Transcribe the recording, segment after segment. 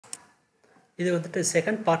இது வந்துட்டு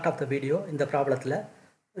second part of the video. இந்த ப்ராப்ளத்தில்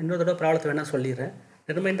இன்னொரு தடவை ப்ராப்ளத்தை வேணால் சொல்லிடுறேன்.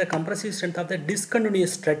 Determine the compressive strength of the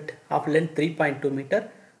discontinuous strut of length 3.2 meter.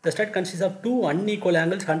 The strut consists of two unequal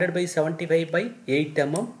angles 100 by 75 by 8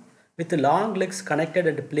 mm with long legs connected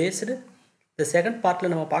and placed. The second part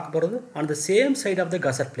நம்ம பார்க்க போகிறது on the same side of the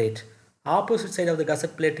gusset plate. Opposite side of the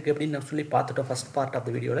gusset plate எப்படின்னு நம்ம சொல்லி பார்த்துட்டோம் first part of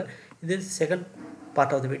the video. இது second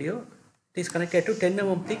part of the video. It is connected to 10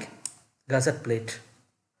 mm thick gusset plate.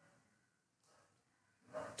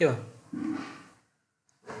 ஓகேவா?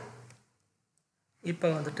 இப்போ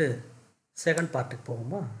வந்துட்டு second பார்ட்டுக்கு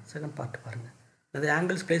போவோமா? Second part பாருங்கள். அது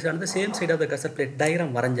ஆங்கிள்ஸ் பிளேஸ் ஆனது same side of the கசட் plate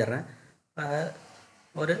diagram வரைஞ்சிட்றேன்.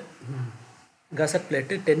 ஒரு கசட்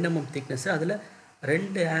பிளேட்டு 10 mm திக்னஸ்ஸு, அதில்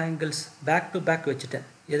ரெண்டு ஆங்கிள்ஸ் பேக் டு பேக் வச்சுட்டேன்.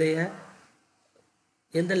 இதைய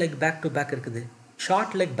எந்த லெக் பேக் டு பேக் இருக்குது?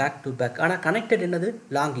 Short leg back to back. ஆனால் கனெக்டட் என்னது?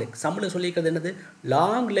 Long leg. சம்மில் சொல்லியிருக்கிறது என்னது?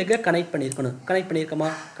 லாங் லெக்கை கனெக்ட் பண்ணியிருக்கணும். கனெக்ட் பண்ணியிருக்கோமா?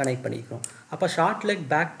 கனெக்ட் பண்ணியிருக்கோம். அப்போ short leg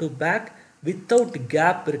back to back without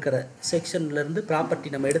gap இருக்கிற செக்ஷன்லேருந்து ப்ராப்பர்ட்டி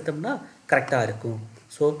நம்ம எடுத்தோம்னா கரெக்டாக இருக்கும்.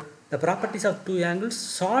 So the properties of two angles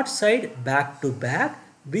short side back to back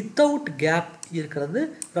without gap இருக்கிறது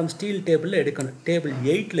ஃப்ரம் ஸ்டீல் டேபிளில் எடுக்கணும். டேபிள்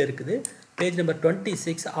 8 இருக்குது. Page number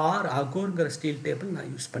 26 R அகோங்கிற steel table நான்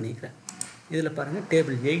யூஸ் பண்ணிக்கிறேன். இதில் பாருங்கள்,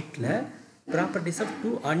 table 8 properties of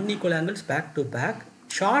two unequal angles back to back,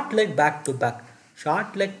 short leg back to back,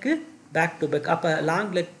 short leg back to back. அப்போ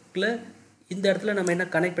long லெக்கில் இந்த இடத்துல நம்ம என்ன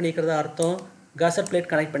கனெக்ட் பண்ணிக்கிறதா அர்த்தம்? கசட் பிளேட்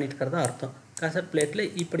கனெக்ட் பண்ணிக்கிறதா அர்த்தம். கசட் பிளேட்டில்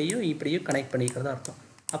இப்படியும் இப்படியும் கனெக்ட் பண்ணிக்கிறதா அர்த்தம்.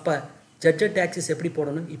 அப்போ ஜட்ஜட் ஆக்சிஸ் எப்படி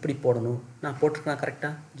போடணும்? இப்படி போடணும். நான் போட்டிருக்கேன்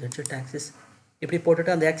கரெக்டாக? ஜட்ஜட் ஆக்சிஸ் இப்படி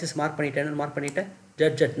போட்டுட்டு அந்த ஆக்சிஸ் மார்க் பண்ணிட்டேன்.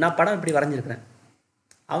 ஜட்ஜட் நான் படம் இப்படி வரைஞ்சிருக்கிறேன்,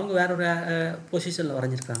 அவங்க வேற ஒரு பொசிஷனில்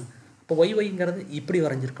வரைஞ்சிருக்காங்க. அப்போ ஒய்ங்கிறது இப்படி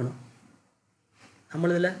வரைஞ்சிருக்கணும்,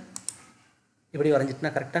 நம்மளதில் இப்படி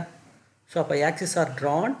வரைஞ்சிட்டுனா கரெக்டாக. ஸோ அப்போ axis R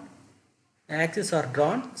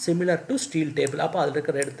Tran similar to steel table. அப்போ அதில்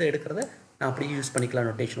இருக்கிற எடுக்கிறத நான் அப்படி யூஸ் பண்ணிக்கலாம்,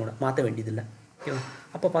 நோட்டேஷனோட மாற்ற வேண்டியதில்லை. ஓகேவா?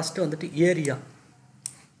 அப்போ ஃபஸ்ட்டு வந்துட்டு ஏரியா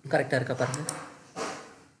கரெக்டாக இருக்கா பாருங்கள்.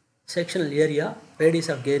 Sectional area, radius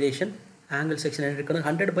of கேரியேஷன், angle section என்ன இருக்கணும்?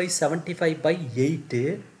 100 by 75 by 8.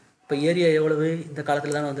 இப்போ ஏரியா எவ்வளவு? இந்த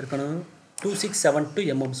காலத்தில் தான் வந்திருக்கணும் 2672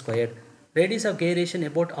 mm². Radius of கேரியேஷன்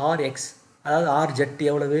about RX, அதாவது RZ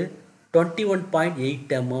எவ்வளவு?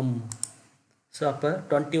 21.8 mm. ஸோ அப்போ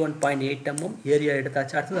 21.8 mm ஏரியா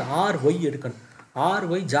எடுத்தாச்சு. அடுத்தது RY எடுக்கணும்.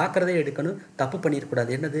 RY ஜாக்கிரதையாக எடுக்கணும், தப்பு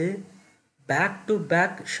பண்ணிடக்கூடாது. என்னது? Back to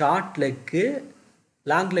back short leg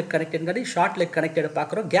long leg connected, short leg connected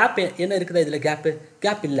பார்க்குறோம். கேப் என்ன இருக்குதா இதில்?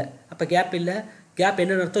 கேப் இல்லை. அப்போ கேப்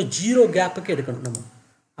என்னென்னு அர்த்தம்? 0 கேப்புக்கு எடுக்கணும் நம்ம.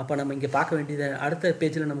 அப்போ நம்ம இங்கே பார்க்க வேண்டியது, அடுத்த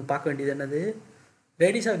பேஜில் நம்ம பார்க்க வேண்டியது என்னது?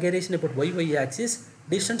 Radius of கேரியேஷன் about Y axis,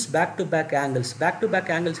 distance back to back angles. Back to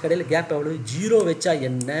back angles கடையில் கேப் எவ்வளோ? 0 வச்சா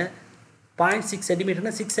என்ன? 0.6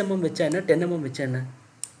 சென்டிமீட்டர்னா 6 mm வச்சா என்ன? 10 mm வச்சா என்ன?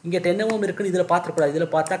 இங்கே 10 mm இருக்குன்னு இதில் பார்த்துக்கூடாது.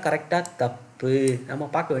 இதில் பார்த்தா கரெக்டாக தப்பு. நம்ம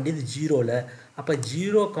பார்க்க வேண்டியது 0ல். அப்போ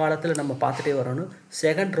 0 காலத்தில் நம்ம பார்த்துட்டே வரணும்.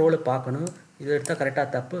 செகண்ட் ரோவில் பார்க்கணும். இதில் எடுத்தால் கரெக்டாக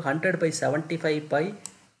தப்பு. 100 by 75 by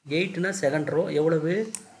 8னா செகண்ட் ரோ எவ்வளவு?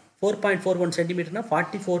 4.41 சென்டிமீட்டர்னா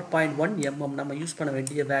 44.1 mm. நம்ம யூஸ் பண்ண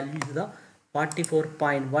வேண்டிய வேல்யூ இதுதான்,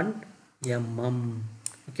 44.1 mm.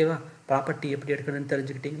 ஓகேவா? ப்ராப்பர்ட்டி எப்படி எடுக்கணும்னு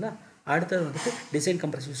தெரிஞ்சுக்கிட்டிங்களா? அடுத்தது வந்துட்டு டிசைன்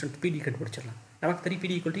கம்ப்ரசிவ் ஸ்ட்ரென்த் PD கண்டுபிடிச்சிடலாம். நமக்கு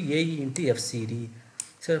 3PD = AE × FCD.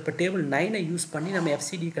 ஸோ இப்போ டேபிள் 9 யூஸ் பண்ணி நம்ம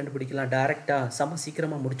FCD கண்டுபிடிக்கலாம். டைரெக்டாக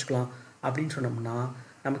சீக்கிரமாக முடிச்சுக்கலாம் அப்படின்னு சொன்னோம்னா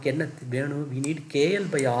நமக்கு என்ன வேணும்? we need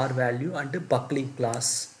KL/R value and buckling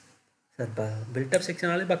class. Sir இப்போ பில்டப்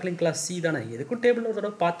செக்ஷனாலே பக்லிங் கிளாஸ் C தானே, எதுக்கும் டேபிள் ஒரு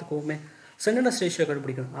தடவை பார்த்துக்கோமே. சென்டனஸ் ரேஷியோ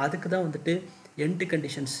கண்டுபிடிக்கணும். அதுக்கு தான் வந்துட்டு எண்ட்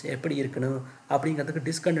கண்டிஷன்ஸ் எப்படி இருக்கணும் அப்படிங்கிறதுக்கு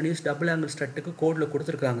டிஸ்கண்டினியூஸ் டபுள் ஆங்கிள் ஸ்ட்ரட்டுக்கு கோடில்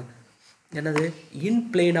கொடுத்துருக்காங்க. என்னது? In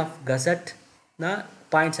plane of கசட்னா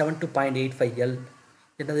 0.7 to 0.85 L.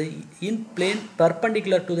 என்னது? In plane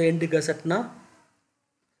perpendicular to the end கசட்னா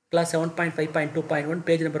class 7.5.2.1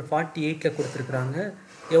 page number 48 கொடுத்துருக்குறாங்க.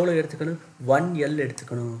 எவ்வளோ எடுத்துக்கணும்? 1 L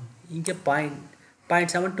எடுத்துக்கணும். இங்கே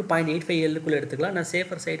 0.7 to 0.85 L எடுத்துக்கலாம். நான்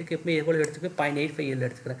சேஃபர் சைடுக்கு எப்பவுமே எவ்வளோ எடுத்துக்க? 0.85 L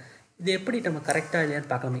எடுத்துக்கிறேன். இது எப்படி நம்ம கரெக்டாக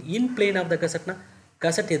இல்லையான்னு பார்க்கலாமே. இன் பிளேன் ஆஃப் த கசட்னா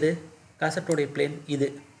கசட் எது? கசட்டுடைய பிளேன் இது.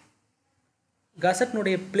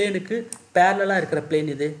 கசட்னுடைய பிளேனுக்கு பேரலாக இருக்கிற பிளேன்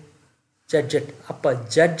இது ஜட்ஜட். அப்போ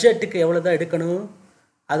ஜட்ஜட்டுக்கு எவ்வளோ தான் எடுக்கணும்?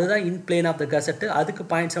 அதுதான் இன் பிளேன் ஆஃப் த கசட்டு. அதுக்கு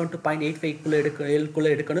 0.7 to 0.85 L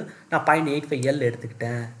எடுக்கணும். நான் 0.85 L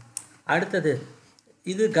எடுத்துக்கிட்டேன். அடுத்தது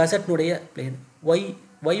இது கசட்னுடைய பிளேன். ஒய்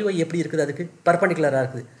எப்படி இருக்குது? அதுக்கு பர்பண்டிகுலராக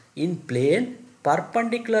இருக்குது. In plane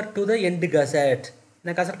perpendicular to the end கசட்.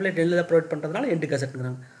 இந்த கசட் பிளேட் எல்லாம் ப்ரொவைட் பண்ணுறதுனால எண்டு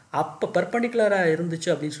கசட்டுங்கிறாங்க. அப்போ பர்பண்டிகுலராக இருந்துச்சு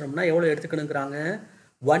அப்படின்னு சொன்னோம்னா எவ்வளோ எடுத்துக்கணுங்கிறாங்க?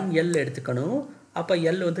 1 L எடுத்துக்கணும். அப்போ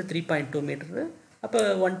L வந்து 3.2 மீட்டரு. அப்போ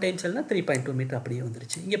 1 times L 3.2 மீட்டர் அப்படியே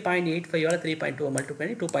வந்துருச்சு. இங்கே 0.85 3.2 மல்டிப்ளை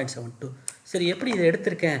பண்ணி 2.72. சரி, எப்படி இதை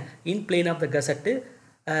எடுத்திருக்கேன்? In plane of the கசட்டு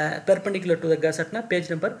perpendicular to the கசட்னா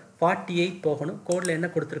page number 48 போகணும். கோடில் என்ன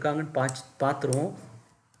கொடுத்துருக்காங்கன்னு பார்த்துருவோம்.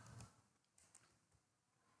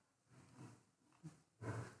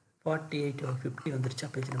 48 50 வந்துருச்சா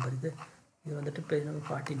பேஜ் நம்பர்? இது வந்துட்டு பேஜ் நம்பர்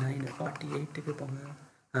 49 48க்கு போங்க.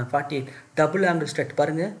 48 டபுள் ஆங்கிள் ஸ்ட்ரட்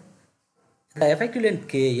பாருங்கள். The effective length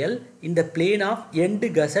KL in the plane of end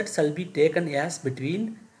gusset shall be taken as between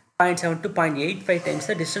 0.7 to 0.85 times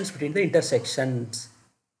the distance between the intersections.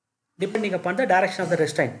 Depending upon the direction of the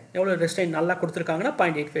restraint. எவ்வளோ restrain நல்லா கொடுத்துருக்காங்கன்னா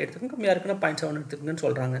 0.85 எடுத்துக்கோங்க, கம்மியாக இருக்குன்னா 0.7 எடுத்துக்கங்கன்னு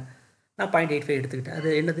சொல்கிறாங்க. நான் 0.85 எடுத்துக்கிட்டேன். அது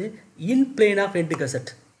என்னது? In plane of end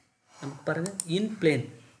கசட். நமக்கு பாருங்கள், இன் பிளேன்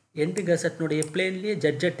எண்டு கசட்னுடைய பிளேன்லேயே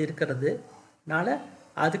ஜட்ஜட் இருக்கிறதுனால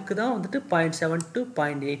அதுக்கு தான் வந்துட்டு 0.7 to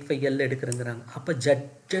 0.85 L எடுக்கிறேங்கிறாங்க. அப்போ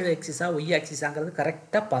ஜட்ஜட் எக்ஸிஸா ஒய் ஆக்சிஸாங்கிறது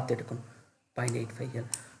கரெக்டாக பார்த்து எடுக்கணும். 0.85 L.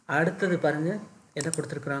 அடுத்தது பாருங்கள் என்ன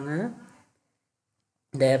கொடுத்துருக்குறாங்க.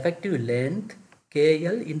 The effective length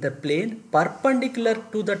KL in the plane perpendicular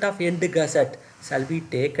to that of end gusset shall be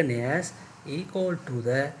taken as equal to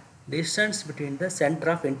the distance between the center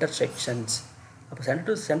of intersections. அப்போ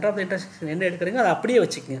சென்டர் ஆஃப் த இன்டர்செக்ஷன் என்ன எடுக்கிறீங்க அதை அப்படியே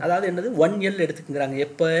வச்சுக்கோங்க. அதாவது என்னது 1L எடுத்துக்கிறாங்க.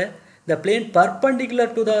 எப்போ? the plane perpendicular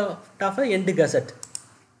to the of a end gusset.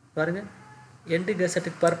 பாருங்கள், எண்டு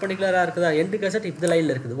கசட்டுக்கு பர்பண்டிகுலராக இருக்குதா? எண்டு கசட் இந்த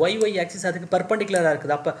லைனில் இருக்குது. ஒய் ஆக்சிஸ் அதுக்கு பர்பண்டிகுலராக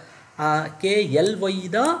இருக்குது. அப்போ KLY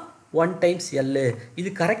தான் 1 times L. இது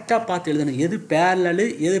கரெக்டாக பார்த்து எழுதணும். எது பேரலு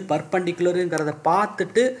எது பர்பண்டிகுலருங்கிறத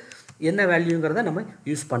பார்த்துட்டு என்ன வேல்யூங்கிறத நம்ம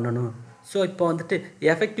யூஸ் பண்ணணும். ஸோ இப்போ வந்துட்டு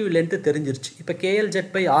எஃபெக்டிவ் லென்த்து தெரிஞ்சிருச்சு. இப்போ KLZ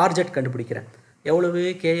பை RZ கண்டுபிடிக்கிறேன். எவ்வளவு?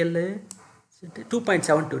 KL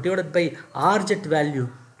 2.72 divided by RZ value.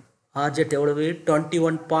 RZ எவ்வளவு?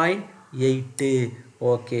 21.8.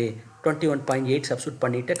 ஓகே, 21.8 சப்ஸ்டியூட்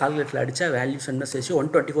பண்ணிவிட்டு கால்குலேட்டரில் அடித்தா வேல்யூ என்ன சேஷியோ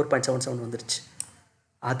 124.77 வந்துருச்சு.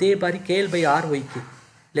 அதே மாதிரி KL by RYக்கு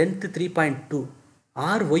length 3.2.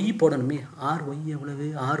 RY போடணுமே. RY எவ்வளவு?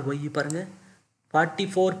 RY பாருங்கள்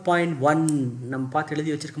 44.1 நம்ம பார்த்து எழுதி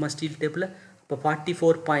வச்சுருக்கோமா ஸ்டீல் டேப்பில். இப்போ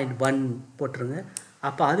 44.1 போட்டுருங்க.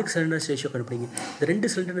 அப்போ அதுக்கு ஸ்லெண்டர்னஸ் ரேஷியோ கண்டுபிடிங்க. இந்த ரெண்டு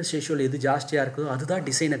ஸ்லெண்டர்னஸ் ரேஷியோவில் எது ஜாஸ்தியாக இருக்குதோ அதுதான்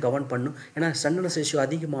டிசைனை கவர்ன் பண்ணும். ஏன்னா ஸ்லெண்டர்னஸ் ரேஷியோ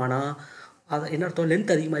அதிகமானால் அது என்ன அர்த்தம்?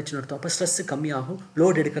 லென்த் அதிகமாகிடுச்சுன்னு அர்த்தம். அப்போ ஸ்ட்ரெஸ்ஸு கம்மியாகும்,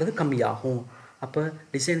 லோடு எடுக்கிறது கம்மியாகும். அப்போ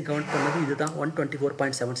டிசைன் கவர்ன் பண்ணது இதுதான்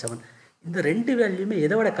 124.77. இந்த ரெண்டு வேல்யூமே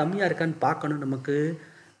எதை விட கம்மியாக இருக்கான்னு பார்க்கணும். நமக்கு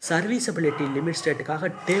serviceability limit ஸ்டேட்டுக்காக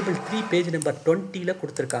table 3 page number 20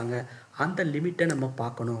 கொடுத்துருக்காங்க. அந்த லிமிட்டை நம்ம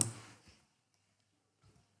பார்க்கணும்.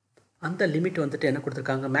 அந்த லிமிட் வந்துட்டு என்ன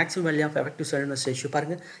கொடுத்துருக்காங்க? Maximum value of effective slenderness ratio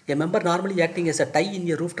பாருங்கள். எ member normally acting S a die in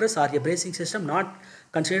a roof dress R a bracing system not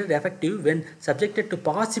considered effective when subjected to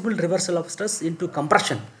possible reversal of stress into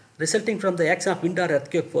compression resulting from the action of wind or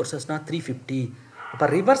earthquake forces not 350. அப்போ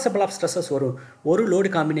reversible of stresses வரும். ஒரு load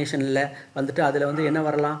காம்பினேஷனில் வந்துட்டு அதில் வந்து என்ன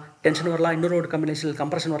வரலாம்? Tension வரலாம், இன்னொரு லோடு காம்பினேஷனில்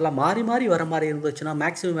கம்ப்ரெஷன் வரலாம். மாறி மாறி வர மாதிரி இருந்துச்சுன்னா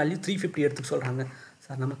மேக்ஸிமம் வேல்யூ 350 எடுத்துக்க சொல்கிறாங்க.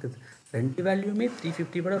 சார் நமக்கு ரெண்டு வேல்யூமே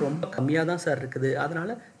 350 விட ரொம்ப கம்மியாக தான் சார் இருக்குது.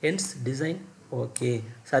 அதனால் hence design okay,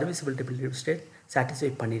 serviceability state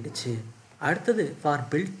satisfy பண்ணிடுச்சு. அடுத்தது for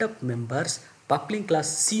build up members buckling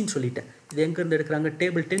class சின்னு சொல்லிட்டேன். இது எங்கேருந்து எடுக்கிறாங்க?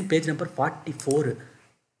 டேபிள் 10 பேஜ் நம்பர்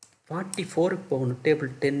 44க்கு போகணும். டேபிள்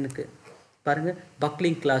 10க்கு பாருங்கள்.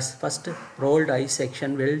 பக்லிங் கிளாஸ் ஃபஸ்ட்டு ரோல்டு ஐ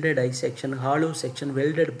செக்ஷன், வெல்டட் ஐ section, hollow section,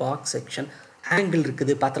 welded box section, angle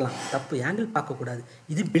இருக்குது பார்த்தலாம். தப்பு, ஆங்கிள் பார்க்கக்கூடாது.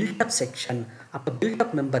 இது பில்டப் செக்ஷன். அப்போ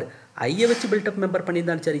பில்டப் மெம்பர் ஐயை வச்சு பில்டப் மெம்பர்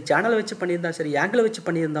பண்ணியிருந்தாலும் சரி, சேனலை வச்சு பண்ணியிருந்தாலும் சரி, ஆங்கிளை வச்சு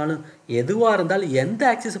பண்ணியிருந்தாலும் எதுவாக இருந்தாலும் எந்த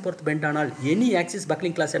ஆக்சிஸை பொறுத்து பெண்ட் ஆனால் எனி ஆக்சிஸ்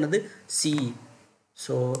பக்லிங் கிளாஸ் என்னது? சி.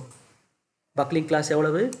 ஸோ பக்லிங் கிளாஸ்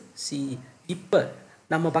எவ்வளவு? சி. இப்போ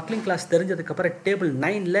நம்ம buckling class தெரிஞ்சதுக்கப்புறம் table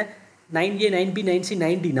 9ல் 9A 9B 9C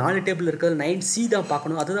 9D 4 table இருக்கிறது 9C தான்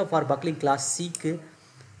பார்க்கணும். அதுதான் ஃபார் பக்லிங் கிளாஸ் சிக்கு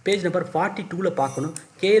பேஜ் நம்பர் 42ல் பார்க்கணும்.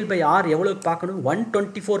 KL பை R எவ்வளோக்கு பார்க்கணும்?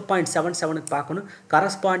 124.77க்கு பார்க்கணும்.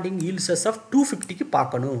 கரஸ்பாண்டிங் ஈல்ட் ஸ்ட்ரெஸ் ஆஃப் 250க்கு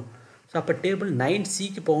பார்க்கணும். ஸோ அப்போ டேபிள்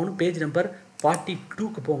 9Cக்கு போகணும், பேஜ் நம்பர்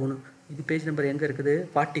 42க்கு போகணும். இது பேஜ் நம்பர் எங்கே இருக்குது?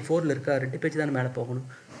 44ல் இருக்கா? 2 பேஜ் தானே மேலே போகணும்.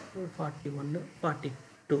 41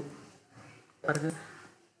 42 பாருங்கள்.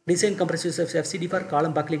 டிசைன் கம்ப்ரெசிவ் FCD ஃபார்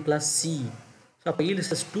காலம் பக்லிங் கிளாஸ் சி. ஸோ அப்போ ஈல்ட்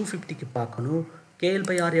ஸ்ட்ரெஸ் 250க்கு பார்க்கணும். KL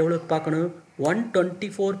பை R எவ்வளோக்கு பார்க்கணும்?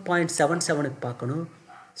 124.77க்கு பார்க்கணும்.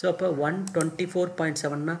 ஸோ அப்போ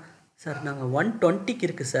 124.7னா சார் நாங்கள் 120க்கு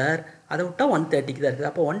இருக்குது சார், அதை விட்டால் 130க்கு தான் இருக்குது.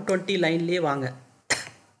 அப்போ 120 லைன்லேயே வாங்க.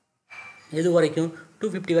 எது வரைக்கும்?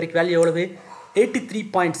 250 வரைக்கும் வேல்யூ எவ்வளவு?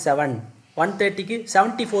 83.7. 130க்கு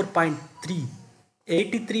 74.3.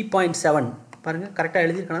 83.7 பாருங்கள், கரெக்டாக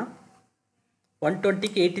எழுதியிருக்கணும்.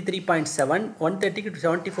 120க்கு 83.7, 130க்கு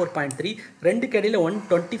 74.3. ரெண்டுக்கு இடையில்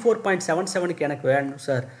 124.77க்கு எனக்கு வேணும்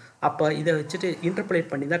சார். அப்போ இதை வச்சுட்டு இன்டர்போலேட்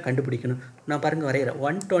பண்ணி தான் கண்டுபிடிக்கணும். நான் பாருங்கள் வரைகிறேன்.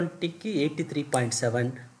 120க்கு 83.7,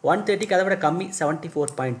 130க்கு அதை விட கம்மி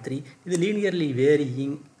 74.3. இது லீனியர்லி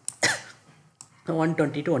வேரியிங்.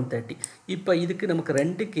 120 to 130. இப்போ இதுக்கு நமக்கு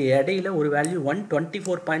ரெண்டுக்கு இடையில ஒரு வேல்யூ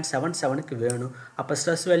 124.77க்கு வேணும். அப்போ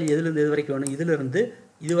ஸ்ட்ரெஸ் வேல்யூ எதுலேருந்து எது வரைக்கும் வேணும்? இதிலிருந்து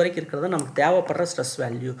இது வரைக்கும் இருக்கிறது நமக்கு தேவைப்படுற ஸ்ட்ரெஸ்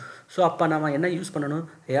வேல்யூ. ஸோ அப்போ நம்ம என்ன யூஸ் பண்ணணும்?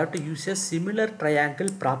 I have to use a similar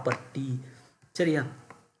triangle property. சரியா?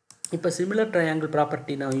 இப்போ சிமிலர் ட்ரையாங்கிள்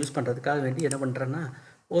ப்ராப்பர்ட்டி நான் யூஸ் பண்ணுறதுக்காக வேண்டி என்ன பண்ணுறேன்னா,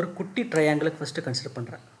 ஒரு குட்டி ட்ரையாங்கிளுக்கு ஃபஸ்ட்டு கன்சிடர்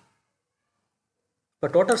பண்ணுறேன். இப்போ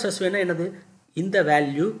டோட்டல் ஸ்ட்ரெஸ் வேணும் என்னது? இந்த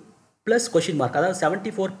வேல்யூ ப்ளஸ் கொஷின் மார்க், அதாவது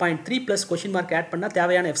 74.3 ப்ளஸ் கொஷின் மார்க் ஆட் பண்ணால்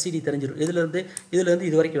தேவையான எஃப்சிடி தெரிஞ்சிடும். இதுலேருந்து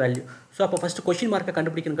இது வரைக்கும் வேல்யூ. ஸோ அப்போ ஃபஸ்ட்டு கொஷின் மார்க்கை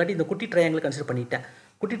கண்டுபிடிக்கணும் காட்டி இந்த குட்டி ட்ரையாங்கிள் கன்சிடர் பண்ணிட்டேன்.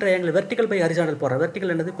 குட்டி ட்ரையாங்கிள் வெர்டிகல் பை ஹரிசாண்டல் போடுறேன்.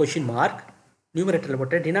 வெர்டிகல் என்னது? Question mark. நியூமரேட்டரில்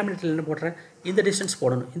போட்டேன். டினாமினேட்டரில் என்ன போடுறேன்? இந்த டிஸ்டன்ஸ்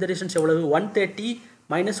போடணும். இந்த டிஸ்டன்ஸ் எவ்வளவு? 130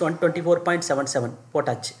 மைனஸ் 124.77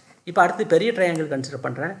 போட்டாச்சு. இப்போ அடுத்து பெரிய ட்ரையாங்கிள் கன்சிடர்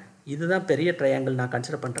பண்ணுறேன். இதுதான் பெரிய ட்ரையாங்கிள் நான்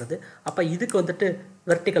கன்சிடர் பண்ணுறது. அப்போ இதுக்கு வந்துட்டு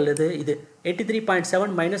வெர்டிகல் இது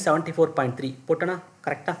 83.7 மைனஸ் 74.3 போட்டோன்னா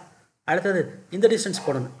கரெக்டாக. அடுத்தது இந்த டிஸ்டன்ஸ்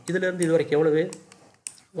போடணும். இதிலேருந்து இது வரைக்கும் எவ்வளவு?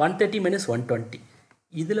 130 மைனஸ் 120.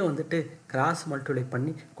 இதில் வந்துட்டு கிராஸ் மல்டிப்ளை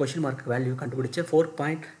பண்ணி கொஷின் மார்க் வேல்யூ கண்டுபிடிச்ச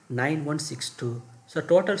 4.9162. ஸோ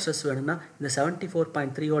டோட்டல் ஸ்ட்ரெஸ் வேணும்னா இந்த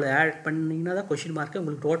 74.3யோட ஆட் பண்ணிங்கன்னா தான் கொஷின் மார்க்கு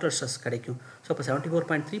உங்களுக்கு டோட்டல் ஸ்ட்ரெஸ் கிடைக்கும். ஸோ அப்போ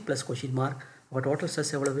 74.3 ப்ளஸ் கொஷின் மார்க், அப்போ டோட்டல்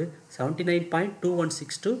ஸ்ட்ரெஸ் எவ்வளவு?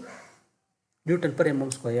 79.2162 நியூட்டன் பர்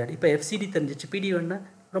mm ஸ்கொயர். இப்போ எஃப்சிடி தெரிஞ்சிச்சு. பிடி வேணுன்னா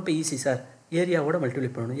ரொம்ப ஈஸி சார், ஏரியாவோட மல்டிப்ளை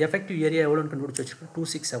பண்ணணும். எஃபெக்டிவ் ஏரியா எவ்வளோன்னு கண்டுபிடிச்சி வச்சுக்கணும்.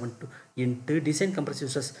 2672 into design compressive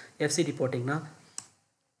stress FCD போட்டிங்கன்னா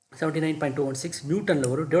 79.216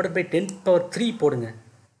 நியூட்டனில் வரும். டிவைட் பை 10⁻³ போடுங்க.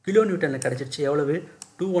 கிலோ நியூட்டனில் கிடச்சிருச்சு. எவ்வளவு?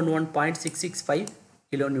 211.665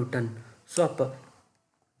 கிலோ நியூட்டன். ஸோ அப்போ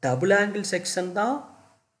டபுள் ஆங்கிள் செக்ஷன் தான்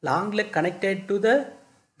long leg connected to the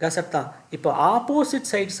கசட் தான். இப்போ ஆப்போசிட்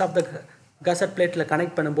சைட்ஸ் ஆஃப் த கசட் பிளேட்டில்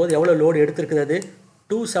கனெக்ட் பண்ணும்போது எவ்வளோ லோடு எடுத்துருக்குது? அது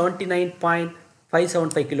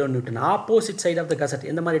 279.575 kilo Newton. Opposite side of the கசட்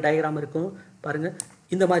எந்த மாதிரி டயக்ராம் இருக்கும் பாருங்கள்.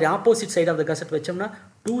 இந்த மாதிரி ஆப்போசிட் சைட் ஆஃப் த கசட் வச்சோம்னா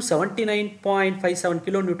 279.57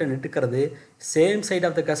 கிலோ நியூட்டன் எடுக்கிறது. சேம் சைட்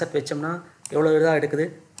ஆஃப் த கசட் வச்சோம்னா எவ்வளோ தான் எடுக்குது?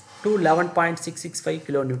 211.665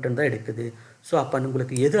 கிலோ நியூட்டன் தான் எடுக்குது. ஸோ அப்போ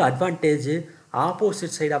உங்களுக்கு எது advantage?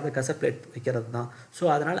 Opposite side of the கசட் plate வைக்கிறது தான். ஸோ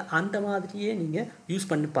அதனால் அந்த மாதிரியே நீங்கள் யூஸ்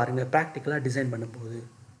பண்ணி பாருங்கள் ப்ராக்டிக்கலாக டிசைன் பண்ணும்போது.